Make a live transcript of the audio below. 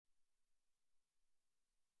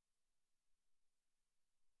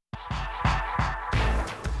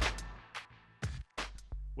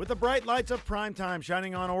With the bright lights of primetime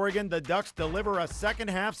shining on Oregon, the Ducks deliver a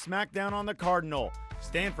second-half smackdown on the Cardinal.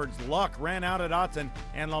 Stanford's luck ran out at Autzen,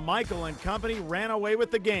 and LaMichael and company ran away with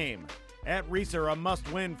the game. At Reeser, a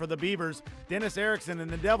must-win for the Beavers. Dennis Erickson and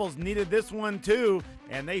the Devils needed this one too,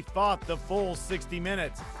 and they fought the full 60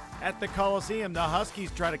 minutes. At the Coliseum, the Huskies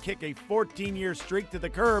try to kick a 14-year streak to the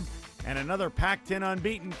curb, and another Pac-10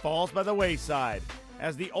 unbeaten falls by the wayside.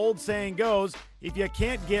 As the old saying goes, if you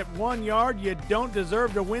can't get 1 yard, you don't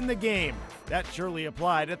deserve to win the game. That surely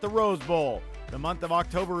applied at the Rose Bowl. The month of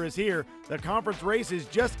October is here, the conference race is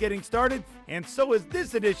just getting started, and so is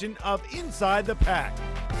this edition of Inside the Pac.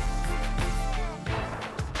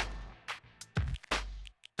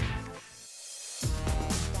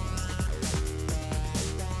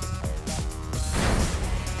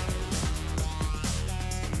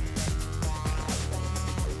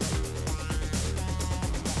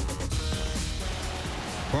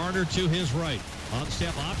 Barner to his right. On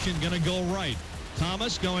step option, going to go right.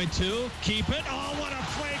 Thomas going to keep it. Oh, what a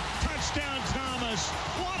fake. Touchdown, Thomas.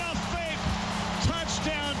 What a fake.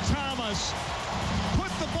 Touchdown, Thomas.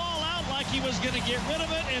 Put the ball out like he was going to get rid of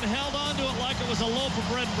it and held on to it like it was a loaf of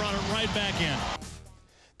bread and brought it right back in.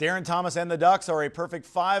 Darren Thomas and the Ducks are a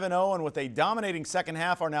perfect 5-0, and with a dominating second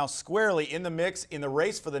half are now squarely in the mix in the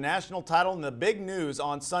race for the national title. And the big news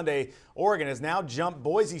on Sunday, Oregon has now jumped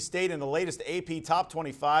Boise State in the latest AP Top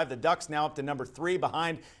 25. The Ducks now up to number 3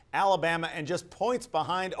 behind Alabama and just points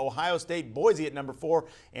behind Ohio State. Boise at number 4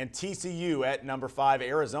 and TCU at number 5.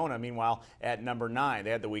 Arizona, meanwhile, at number 9. They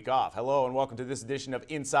had the week off. Hello and welcome to this edition of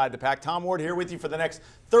Inside the Pac. Tom Ward here with you for the next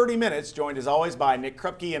 30 minutes, joined as always by Nick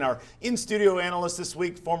Krupke and our in-studio analyst this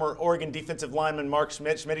week, former Oregon defensive lineman Mark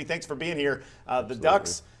Schmidt. Schmitty, thanks for being here. The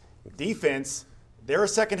Ducks defense, they're a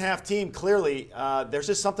second-half team, clearly. There's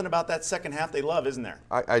just something about that second half they love, isn't there?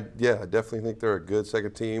 Yeah, I definitely think they're a good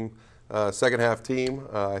second-half team.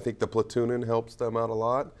 I think the platooning helps them out a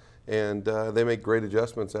lot, and they make great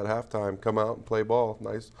adjustments at halftime, come out and play ball.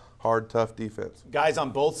 Nice, hard, tough defense. Guys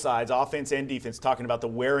on both sides, offense and defense, talking about the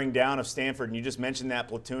wearing down of Stanford, and you just mentioned that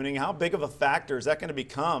platooning. How big of a factor is that going to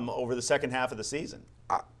become over the second half of the season?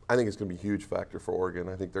 I think it's going to be a huge factor for Oregon.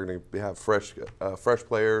 I think they're going to have fresh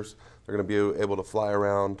players. They're going to be able to fly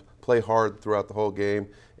around, play hard throughout the whole game,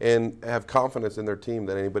 and have confidence in their team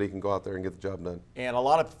that anybody can go out there and get the job done. And a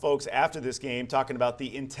lot of folks after this game talking about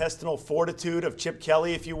the intestinal fortitude of Chip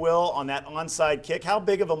Kelly, if you will, on that onside kick. How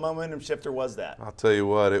big of a momentum shifter was that? I'll tell you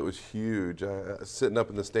what, it was huge. Sitting up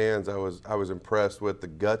in the stands, I was impressed with the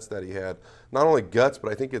guts that he had. Not only guts,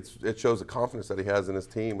 but I think it shows the confidence that he has in his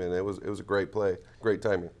team, and it was a great play, great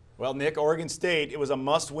timing. Well, Nick, Oregon State, it was a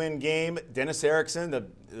must-win game. Dennis Erickson,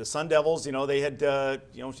 the Sun Devils, they had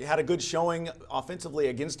had a good showing offensively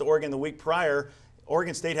against Oregon the week prior.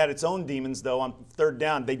 Oregon State had its own demons, though, on third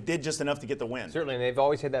down. They did just enough to get the win. Certainly, and they've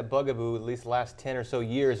always had that bugaboo at least the last 10 or so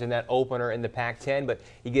years in that opener in the Pac-10, but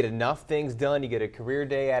you get enough things done. You get a career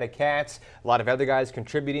day out of Cats, a lot of other guys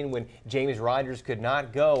contributing when James Rogers could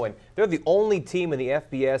not go, and they're the only team in the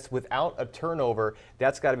FBS without a turnover.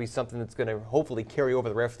 That's got to be something that's going to hopefully carry over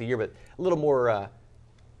the rest of the year, but a little more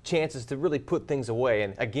chances to really put things away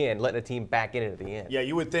and, again, letting a team back in it at the end. Yeah,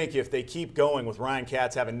 you would think if they keep going with Ryan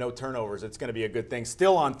Katz having no turnovers, it's going to be a good thing.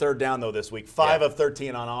 Still on third down, though, this week. 5 of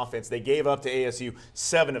 13 on offense. They gave up to ASU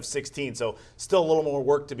 7 of 16, so still a little more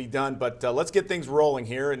work to be done. But let's get things rolling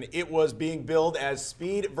here. And it was being billed as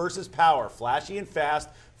speed versus power, flashy and fast.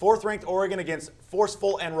 4th-ranked Oregon against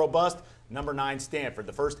forceful and robust number 9 Stanford.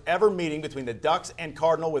 The first ever meeting between the Ducks and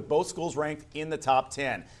Cardinal, with both schools ranked in the top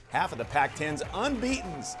 10. Half of the Pac-10's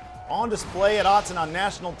unbeatens on display at Autzen on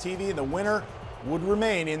national TV, and the winner would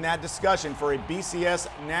remain in that discussion for a BCS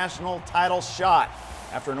national title shot.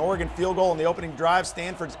 After an Oregon field goal in the opening drive,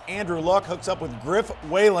 Stanford's Andrew Luck hooks up with Griff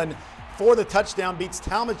Whalen for the touchdown, beats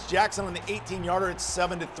Talmadge Jackson on the 18-yarder at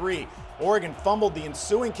 7-3. Oregon fumbled the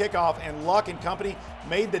ensuing kickoff, and Luck and company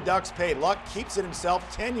made the Ducks pay. Luck keeps it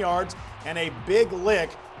himself 10 yards and a big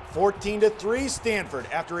lick. 14-3 Stanford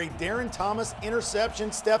after a Darren Thomas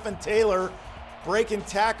interception. Stephen Taylor breaking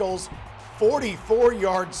tackles,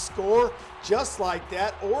 44-yard score. Just like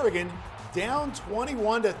that, Oregon down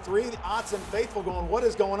 21-3. The Autzen faithful going, what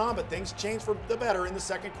is going on? But things changed for the better in the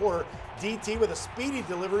second quarter. DT with a speedy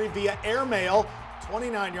delivery via airmail.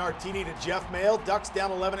 29-yard TD to Jeff Mail. Ducks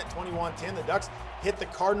down 11 at 21-10. The Ducks hit the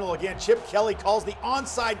Cardinal again. Chip Kelly calls the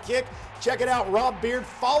onside kick. Check it out. Rob Beard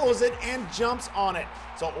follows it and jumps on it.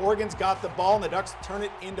 So Oregon's got the ball, and the Ducks turn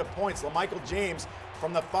it into points. LaMichael James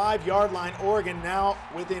from the 5-yard line. Oregon now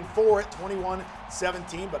within 4 at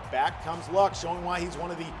 21-17. But back comes Luck, showing why he's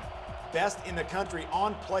one of the best in the country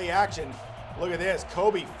on play action. Look at this.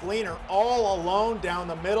 Kobe Fleener all alone down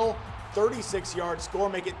the middle. 36-yard score,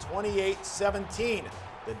 make it 28-17.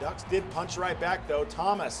 The Ducks did punch right back, though.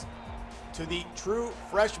 Thomas to the true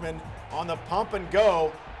freshman on the pump and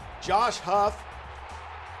go. Josh Huff,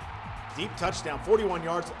 deep touchdown, 41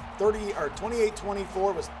 yards,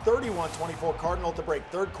 28-24. It was 31-24 Cardinal to break.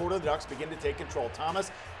 Third quarter, the Ducks begin to take control.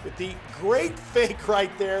 Thomas with the great fake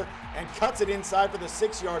right there and cuts it inside for the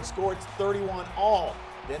 6-yard score. It's 31-all.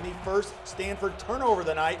 Then the first Stanford turnover of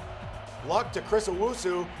the night. Luck to Chris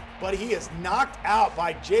Owusu, but he is knocked out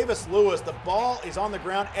by Javis Lewis. The ball is on the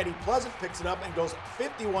ground. Eddie Pleasant picks it up and goes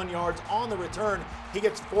 51 yards on the return. He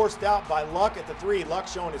gets forced out by Luck at the 3. Luck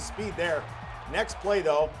showing his speed there. Next play,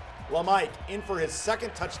 though, LaMike in for his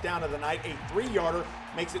second touchdown of the night. A 3-yarder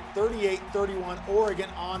makes it 38-31, Oregon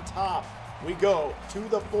on top. We go to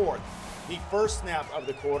the 4th. The first snap of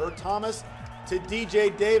the quarter. Thomas to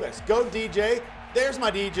DJ Davis. Go, DJ. There's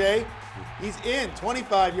my DJ. He's in,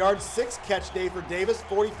 25 yards, 6-catch day for Davis,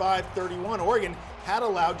 45-31. Oregon had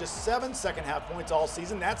allowed just 7 second-half points all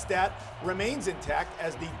season. That stat remains intact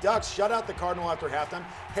as the Ducks shut out the Cardinal after halftime.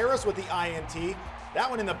 Harris with the INT. That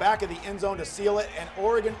one in the back of the end zone to seal it. And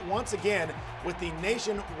Oregon, once again, with the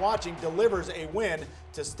nation watching, delivers a win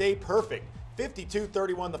to stay perfect.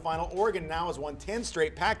 52-31 the final. Oregon now has won 10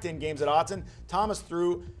 straight Pac-10 games at Autzen. Thomas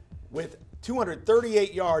threw with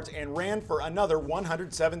 238 yards and ran for another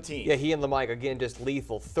 117. Yeah, he and LaMike, again, just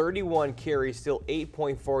lethal. 31 carries, still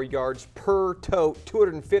 8.4 yards per tote,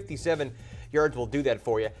 257 yards will do that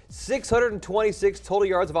for you. 626 total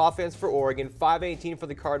yards of offense for Oregon, 518 for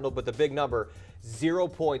the Cardinal, but the big number, 0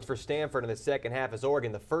 points for Stanford in the second half as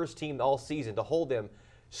Oregon, the first team all season to hold them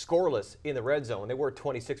scoreless in the red zone. They were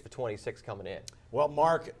 26 for 26 coming in. Well,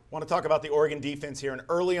 Mark, I want to talk about the Oregon defense here. And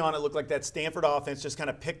early on, it looked like that Stanford offense just kind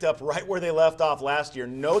of picked up right where they left off last year.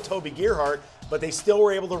 No Toby Gerhart, but they still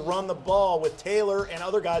were able to run the ball with Taylor and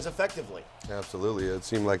other guys effectively. Absolutely. It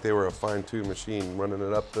seemed like they were a fine-tuned machine, running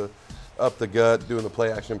it up the gut, doing the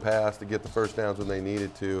play-action pass to get the first downs when they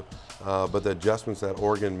needed to. But the adjustments that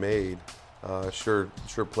Oregon made sure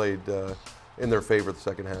played in their favor the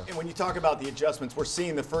second half. And when you talk about the adjustments, we're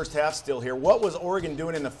seeing the first half still here. What was Oregon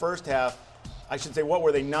doing in the first half? I should say, what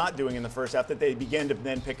were they not doing in the first half that they began to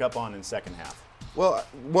then pick up on in the second half? Well,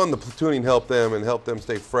 one, the platooning helped them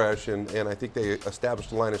stay fresh, and I think they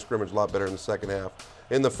established the line of scrimmage a lot better in the second half.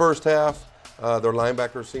 In the first half, their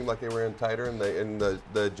linebackers seemed like they were in tighter, and the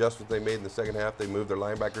adjustments they made in the second half, they moved their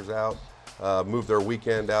linebackers out, moved their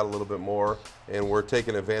weekend out a little bit more, and were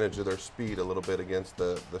taking advantage of their speed a little bit against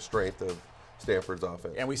the strength of Stanford's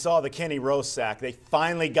offense. And we saw the Kenny Rose sack. They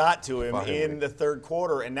finally got to him in the third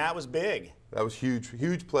quarter, and that was big. That was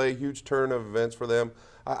huge play, huge turn of events for them.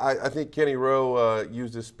 I think Kenny Rowe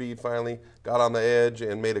used his speed finally, got on the edge,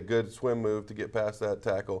 and made a good swim move to get past that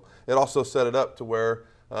tackle. It also set it up to where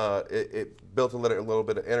it built a little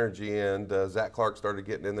bit of energy, and Zach Clark started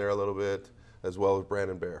getting in there a little bit, as well as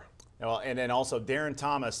Brandon Bear. Well, and then also Darren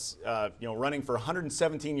Thomas, running for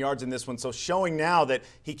 117 yards in this one, so showing now that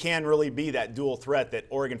he can really be that dual threat that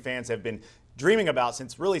Oregon fans have been dreaming about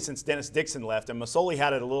since Dennis Dixon left. And Masoli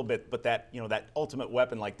had it a little bit, but that ultimate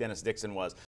weapon like Dennis Dixon was.